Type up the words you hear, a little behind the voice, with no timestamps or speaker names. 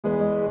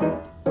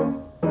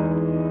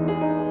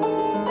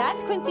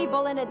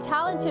Bullen, a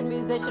talented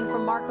musician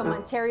from Markham,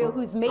 Ontario,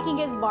 who's making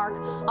his mark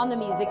on the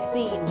music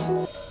scene.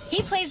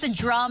 He plays the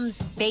drums,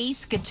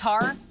 bass,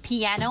 guitar,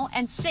 piano,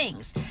 and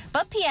sings,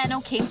 but piano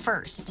came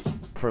first.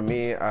 For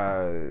me,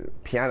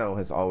 piano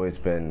has always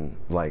been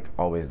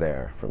always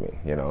there for me,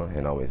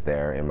 and always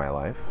there in my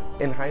life.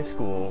 In high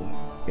school,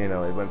 it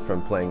went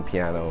from playing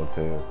piano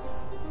to,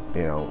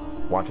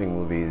 watching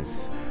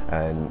movies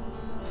and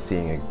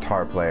seeing a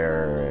guitar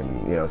player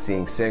and,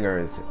 seeing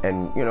singers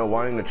and,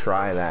 wanting to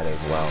try that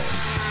as well.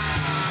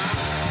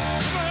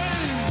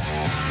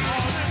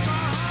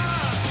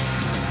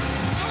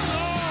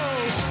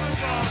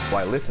 Well,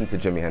 I listened to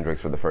Jimi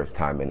Hendrix for the first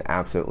time and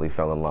absolutely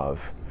fell in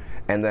love.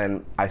 And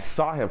then I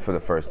saw him for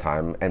the first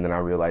time, and then I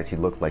realized he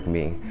looked like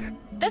me.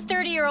 The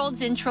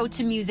 30-year-old's intro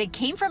to music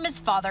came from his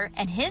father,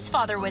 and his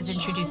father was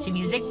introduced to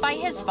music by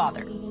his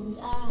father.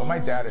 Well, my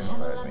dad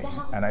inspired me,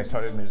 and I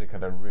started music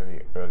at a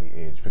really early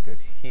age because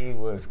he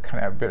was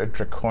kind of a bit of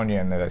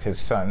draconian that his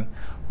son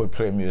would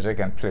play music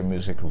and play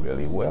music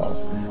really well.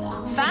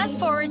 Fast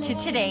forward to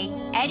today,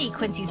 Eddie,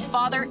 Quincy's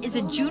father, is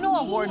a Juno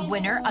Award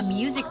winner, a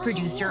music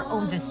producer,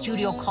 owns a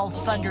studio called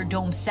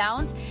Thunderdome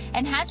Sounds,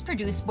 and has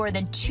produced more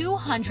than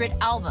 200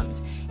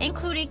 albums,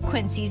 including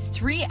Quincy's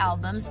 3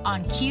 albums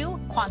on Cue,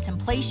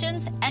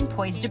 Contemplations, and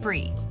Poised to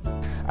Breathe.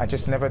 I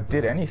just never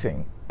did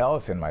anything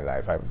else in my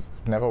life. I've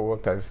never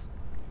worked as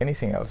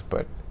anything else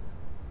but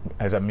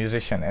as a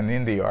musician and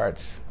in the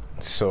arts.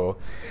 So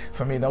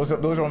for me, those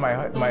were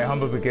my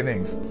humble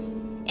beginnings.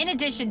 In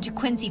addition to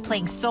Quincy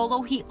playing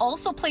solo, he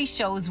also plays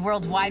shows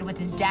worldwide with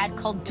his dad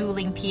called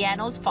Dueling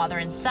Pianos, Father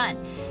and Son.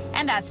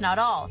 And that's not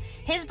all.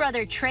 His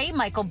brother Trey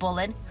Michael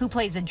Bullen, who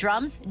plays the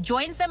drums,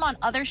 joins them on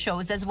other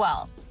shows as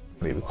well.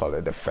 We call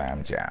it the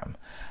Fam Jam.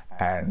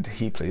 And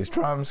he plays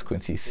drums,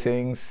 Quincy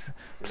sings,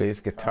 plays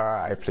guitar,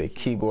 I play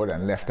keyboard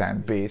and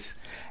left-hand bass.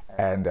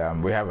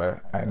 And we have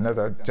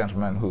another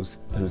gentleman who's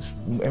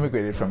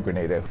immigrated from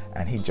Grenada,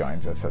 and he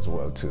joins us as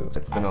well too.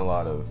 It's been a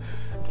lot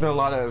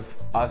of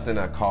us in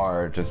a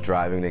car just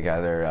driving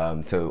together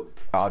to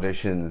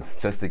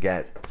auditions just to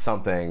get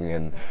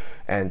something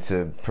and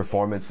to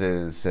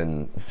performances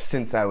and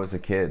since I was a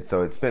kid.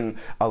 So it's been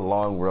a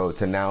long road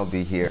to now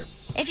be here.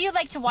 If you'd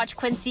like to watch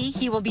Quincy,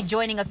 he will be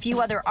joining a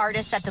few other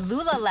artists at the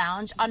Lula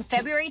Lounge on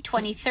February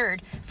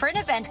 23rd for an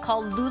event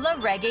called Lula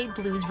Reggae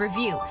Blues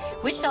Review,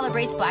 which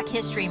celebrates Black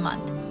History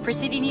Month. For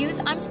City News,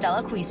 I'm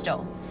Stella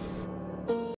Acquisto.